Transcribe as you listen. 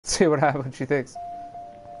see what happens when she thinks.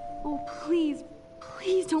 Oh, please,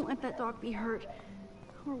 please don't let that dog be hurt.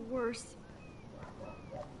 Or worse.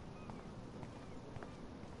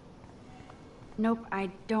 Nope,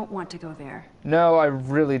 I don't want to go there. No, I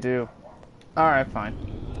really do. Alright, fine.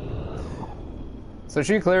 So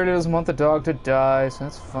she clearly doesn't want the dog to die, so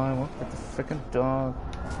that's fine. We'll get the frickin' dog.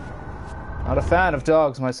 Not a fan of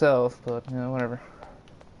dogs myself, but, you know, whatever.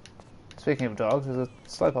 Speaking of dogs, there's a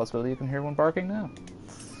slight possibility you can hear one barking now.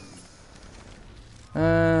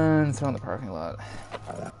 And throw in the parking lot.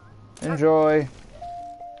 Enjoy.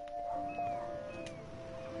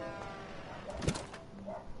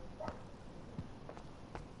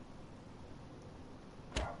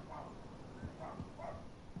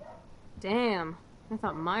 Damn, I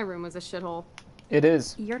thought my room was a shithole. It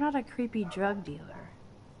is. You're not a creepy drug dealer.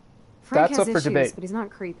 Frank That's has up for issues, debate. but he's not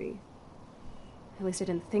creepy. At least I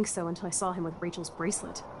didn't think so until I saw him with Rachel's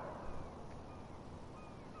bracelet.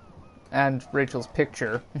 And Rachel's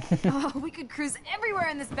picture. Oh, we could cruise everywhere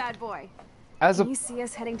in this bad boy. As Can you see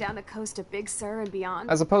us heading down the coast to Big Sur and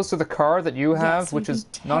beyond? as opposed to the car that you have, Yes, which we'd is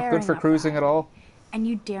be not good for tearing up cruising that. at all. And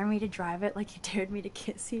you dare me to drive it like you dared me to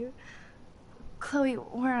kiss you? Chloe,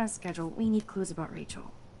 we're on a schedule. We need clues about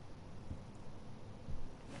Rachel.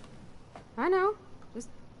 I know, just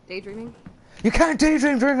daydreaming. You can't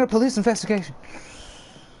daydream during a police investigation.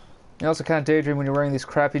 You also can't daydream when you're wearing these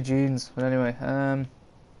crappy jeans. But anyway,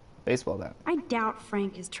 baseball bat. I doubt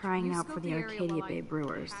Frank is trying You out scope for the the area Arcadia while I Bay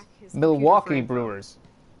Brewers. hack his Milwaukee computer for info. Brewers.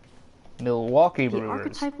 Milwaukee The Brewers.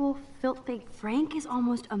 archetypal filthy Frank is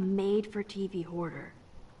almost a made-for-TV hoarder.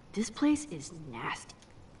 This place is nasty.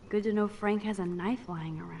 Good to know Frank has a knife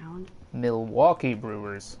lying around. Milwaukee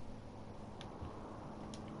Brewers.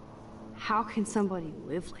 How can somebody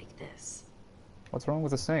live like this? What's wrong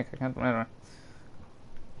with the sink? I don't know.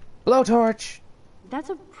 Blowtorch! That's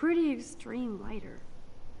a pretty extreme lighter.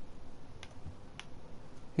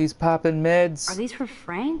 He's popping meds. Are these for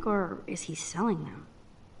Frank, or is he selling them?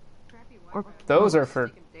 Or Those are for...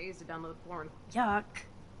 Taking days to download porn. yuck.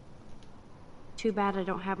 Too bad I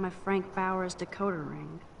don't have my Frank Bowers decoder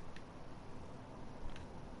ring.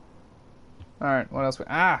 Alright, what else?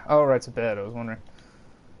 Oh, right, it's a bed. I was wondering.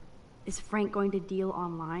 Is Frank going to deal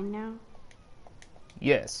online now?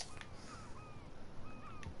 Yes.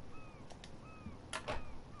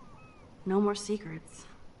 No more secrets.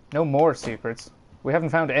 No more secrets. We haven't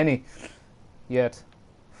found any yet.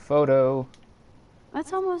 Photo.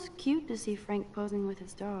 That's almost cute to see Frank posing with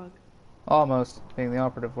his dog. Almost being the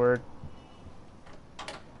operative word.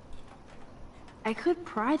 I could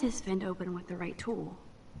pry this vent open with the right tool.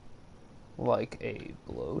 Like a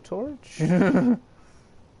blowtorch?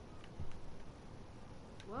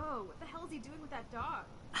 Whoa, what the hell is he doing with that dog?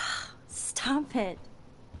 Stop it.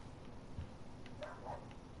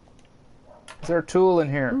 Is there a tool in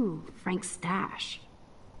here? Ooh, Frank's stash.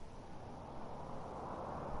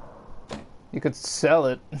 You could sell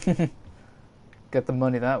it. Get the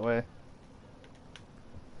money that way.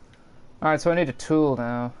 Alright, so I need a tool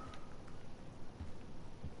now.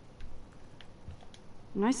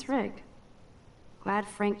 Nice rig. Glad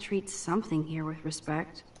Frank treats something here with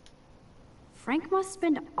respect. Frank must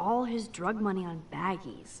spend all his drug money on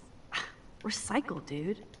baggies. Recycle,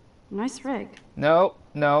 dude. Nice rig. No,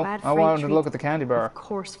 no. Glad I Frank wanted to look treats- at the candy bar. Of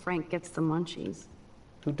course Frank gets the munchies.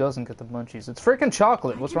 Who doesn't get the munchies? It's freaking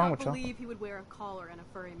chocolate. What's wrong with I chocolate? cannot believe he would wear a collar and a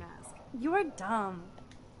furry mask. You're dumb.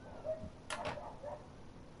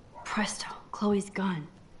 Presto, Chloe's gun.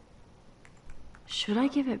 Should I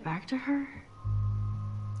give it back to her?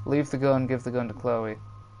 Leave the gun, give the gun to Chloe.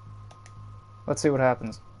 Let's see what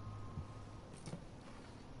happens.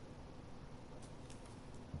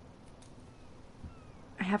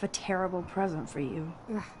 I have a terrible present for you.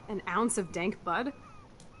 Ugh, an ounce of dank bud?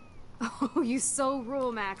 Oh, you so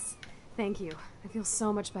rule, Max. Thank you. I feel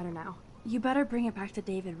so much better now. You better bring it back to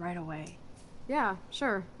David right away. Yeah,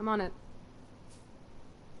 sure. I'm on it.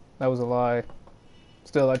 That was a lie.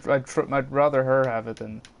 Still, I'd rather her have it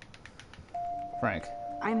than Frank.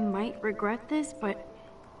 I might regret this, but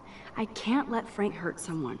I can't let Frank hurt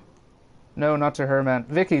someone. No, not to her, man.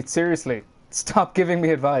 Vicky, seriously. Stop giving me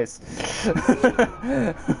advice.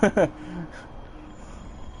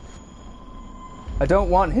 I don't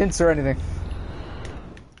want hints or anything.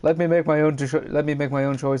 Let me make my own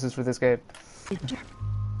choices for this game.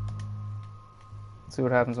 See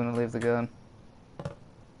what happens when I leave the gun.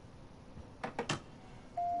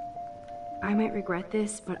 I might regret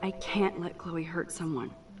this, but I can't let Chloe hurt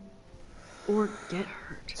someone. Or get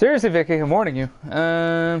hurt. Seriously, Vicky, I'm warning you.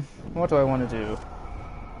 What do I want to do?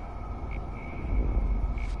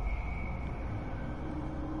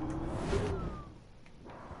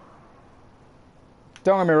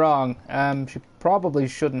 don't get me wrong. She probably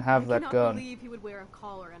shouldn't have that I gun. cannot believe he would wear a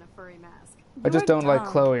collar and a furry mask. I just don't like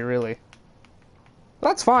Chloe, really.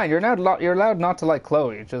 That's fine. You're allowed not to like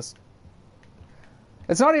Chloe. Just,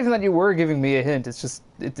 it's not even that you were giving me a hint. It's just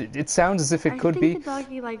it sounds as if it could be. I think the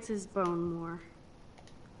doggy likes his bone more.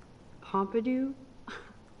 Pompidou?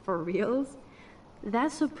 For reals?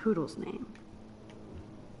 That's a poodle's name.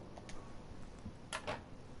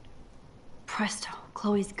 Presto,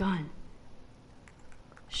 Chloe's gun.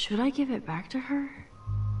 Should I give it back to her?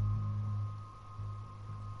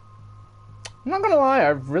 I'm not gonna lie. I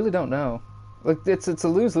really don't know. Like, it's a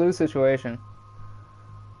lose-lose situation.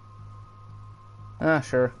 Ah,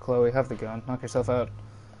 sure, Chloe, have the gun. Knock yourself out.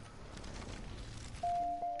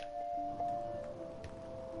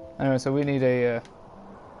 Anyway, so we need a,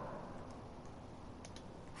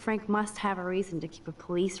 Frank must have a reason to keep a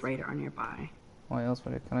police radar nearby. Why else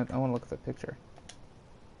would I want to look at that picture.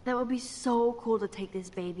 That would be so cool to take this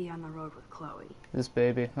baby on the road with Chloe. This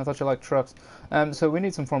baby. I thought you liked trucks. So we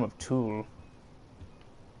need some form of tool.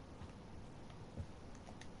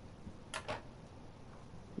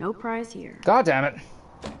 No prize here. God damn it!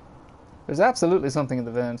 There's absolutely something in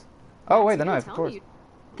the vent. Oh wait, the knife, of course.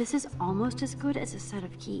 This is almost as good as a set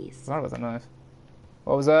of keys. Forgot about the knife.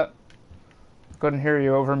 What was that? Couldn't hear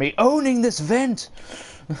you over me owning this vent!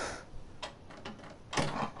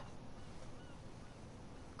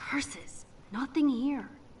 Curses! Nothing here.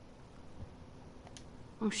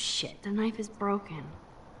 Oh shit, the knife is broken.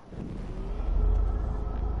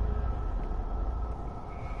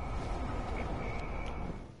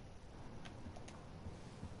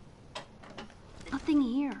 Nothing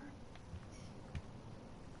here.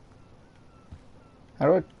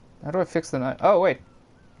 How do I fix the knife? Oh wait.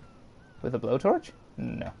 With a blowtorch?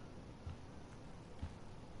 No.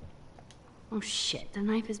 Oh shit, the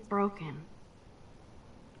knife is broken.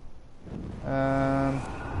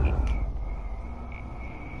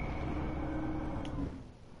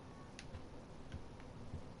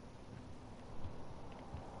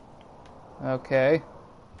 Okay.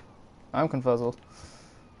 I'm confuzzled.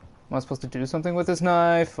 Am I supposed to do something with this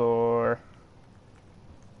knife, or...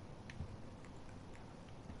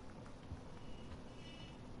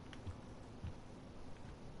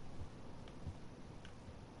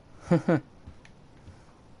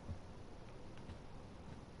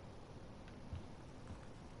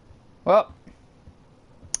 Well,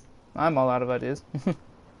 I'm all out of ideas.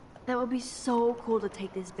 That would be so cool to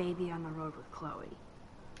take this baby on the road with Chloe.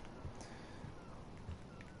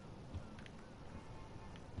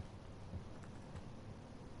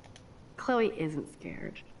 Chloe isn't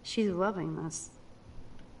scared. She's loving this.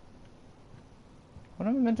 What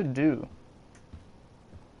am I meant to do?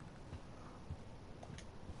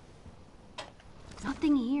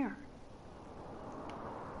 Nothing here.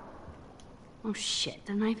 Oh shit,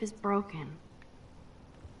 the knife is broken.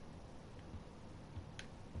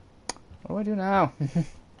 What do I do now?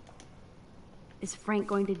 Is Frank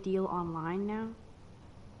going to deal online now?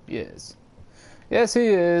 Yes. Yes, he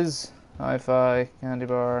is. Hi-fi, candy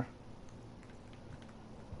bar.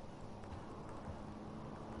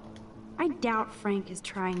 I doubt Frank is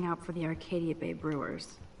trying out for the Arcadia Bay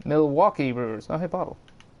Brewers. Milwaukee Brewers. Oh, hey, bottle.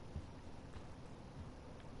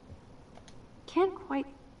 Can't quite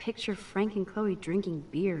picture Frank and Chloe drinking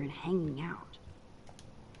beer and hanging out.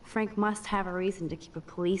 Frank must have a reason to keep a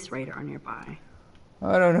police radar nearby.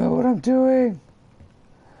 I don't know what I'm doing.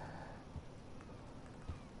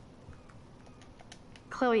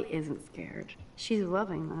 Chloe isn't scared. She's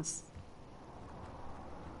loving this.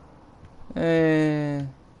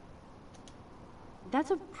 That's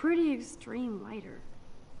a pretty extreme lighter.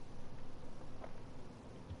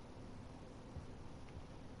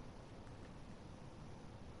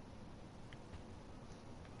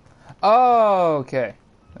 Oh, okay.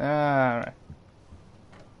 Alright.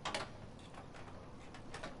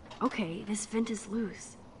 Okay, this vent is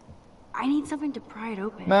loose. I need something to pry it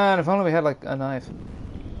open. Man, if only we had, like, a knife.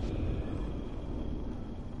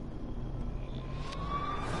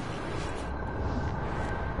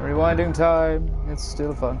 Rewinding time. It's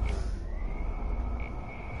still fun.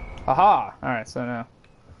 Aha! Alright, so now.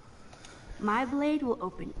 My blade will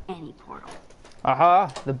open any portal.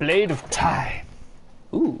 Aha! The blade of time.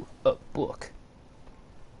 Ooh, a book.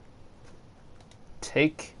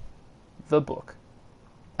 Take the book.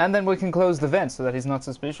 And then we can close the vent so that he's not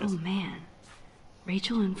suspicious. Oh man.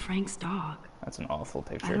 Rachel and Frank's dog. That's an awful I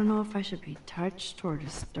picture. don't know if I should be touched or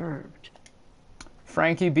disturbed.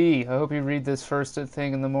 Frankie B, I hope you read this first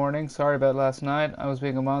thing in the morning. Sorry about last night. I was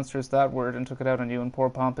being a monstrous that word and took it out on you and poor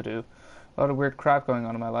Pompidou. A lot of weird crap going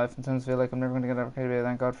on in my life. Sometimes I feel like I'm never going to get out of Arcadia Bay.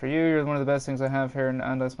 Thank God for you. You're one of the best things I have here, and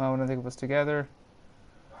I smile when I think of us together.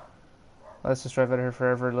 Let's just drive out of here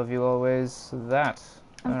forever. Love you always. That.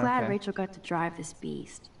 I'm glad Okay. Rachel got to drive this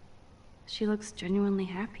beast. She looks genuinely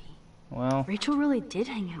happy. Well, Rachel really did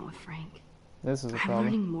hang out with Frank. this is a I'm problem.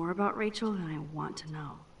 learning more about Rachel than I want to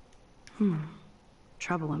know.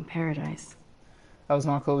 Trouble in paradise. That was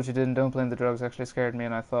not cool what you did, and don't blame the drugs. Actually scared me,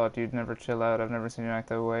 and I thought you'd never chill out. I've never seen you act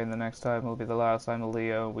that way, and the next time will be the last. I'm a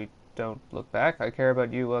Leo. We don't look back. I care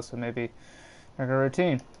about you, also maybe like a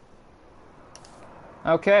routine.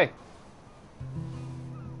 Okay.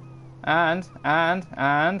 And.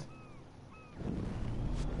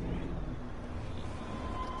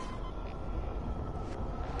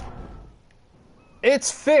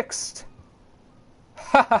 It's fixed!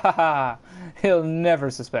 Ha ha ha ha! He'll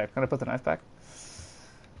never suspect. Can I put the knife back?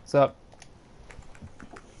 So.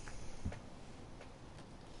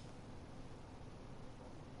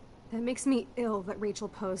 That makes me ill that Rachel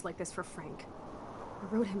posed like this for Frank.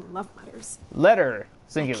 I wrote him love letters. Letter. I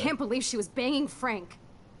Singular. can't believe she was banging Frank.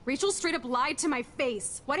 Rachel straight up lied to my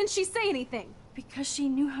face. Why didn't she say anything? Because she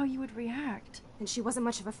knew how you would react. And she wasn't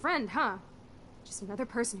much of a friend, huh? Just another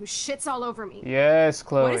person who shits all over me. Yes,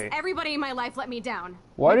 Chloe. Why does everybody in my life let me down?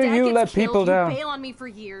 Why My do dad you gets let killed, people down? You bail on me for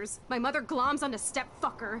years. My mother gloms onto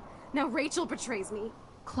step-fucker. Now Rachel betrays me.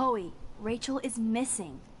 Chloe, Rachel is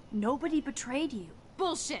missing. Nobody betrayed you.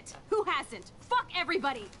 Bullshit. Who hasn't? Fuck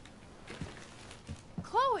everybody.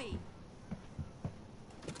 Chloe!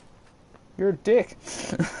 You're a dick.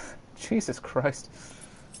 Jesus Christ.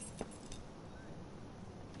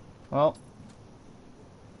 Well.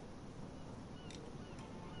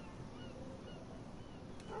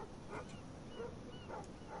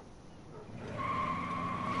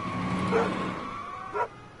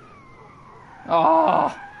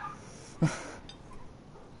 Oh!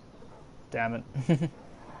 Damn it.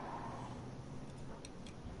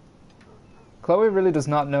 Chloe really does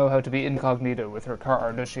not know how to be incognito with her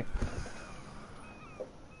car, does she?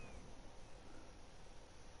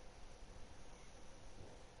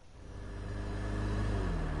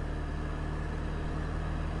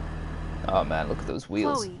 Oh man, look at those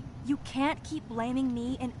wheels. Chloe, you can't keep blaming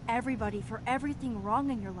me and everybody for everything wrong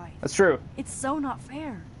in your life. That's true. It's so not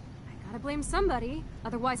fair. I gotta blame somebody.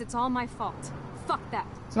 Otherwise, it's all my fault. Fuck that.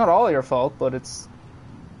 It's not all your fault, but it's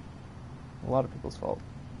a lot of people's fault.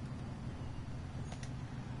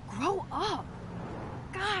 Grow up!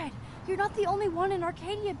 God, you're not the only one in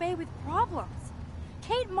Arcadia Bay with problems.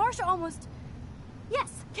 Kate Marsh almost...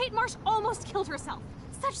 Yes, Kate Marsh almost killed herself.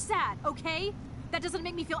 Such sad, okay? That doesn't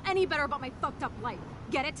make me feel any better about my fucked up life.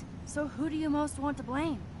 Get it? So who do you most want to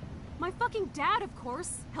blame? My fucking dad, of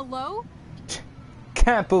course. Hello?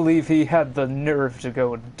 Can't believe he had the nerve to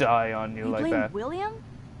go and die on you You like blame that. William?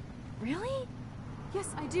 Really?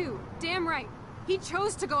 Yes, I do. Damn right. He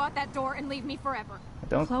chose to go out that door and leave me forever. I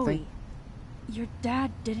don't Chloe, think... your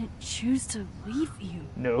dad didn't choose to leave you.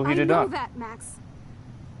 No, he I did know not. that, Max.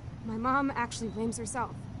 My mom actually blames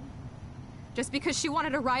herself. Just because she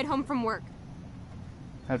wanted a ride home from work.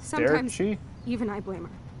 How dare Sometimes she? even I blame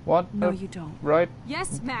her. What? No, you don't. Right?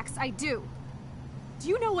 Yes, Max, I do. Do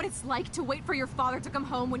you know what it's like to wait for your father to come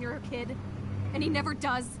home when you're a kid? And he never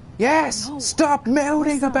does? Yes! No. Stop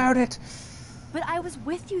moaning Listen. about it! But I was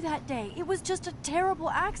with you that day. It was just a terrible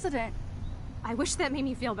accident. I wish that made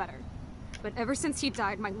me feel better. But ever since he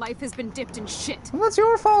died, my life has been dipped in shit. Well, that's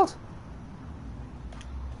your fault.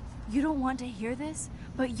 You don't want to hear this,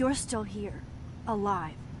 but you're still here.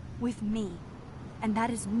 Alive. With me. And that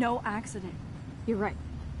is no accident. You're right.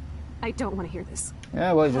 I don't want to hear this.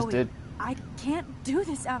 Yeah, well, you just Chloe, did. I can't do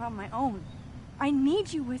this out on my own. I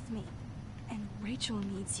need you with me. And Rachel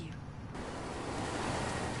needs you.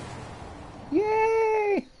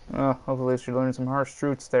 Yay! Oh, hopefully she learned some harsh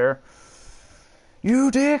truths there.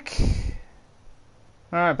 You dick!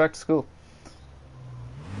 Alright, back to school.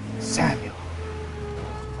 Samuel.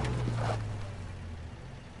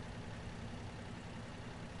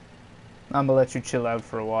 I'm gonna let you chill out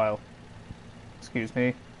for a while. Excuse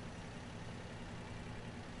me.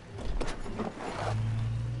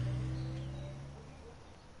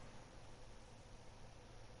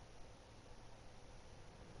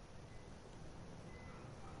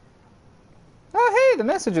 Oh, hey, the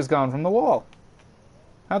message is gone from the wall.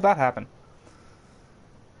 How'd that happen?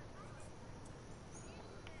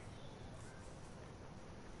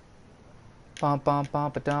 Bum bum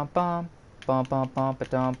bum ba dum bum. Bum bum bum ba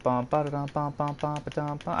dum bum ba dum bum bum bum ba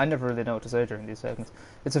dum bum. I never really know what to say during these segments.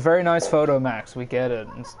 It's a very nice photo, Max. We get it.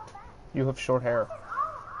 You have short hair.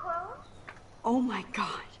 Oh my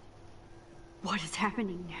god. What is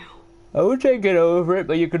happening now? I would say get over it,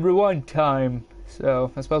 but you could rewind time.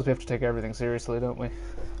 So, I suppose we have to take everything seriously, don't we?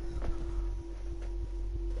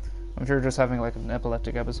 I'm sure just having like an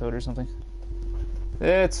epileptic episode or something.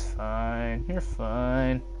 It's fine. You're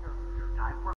fine.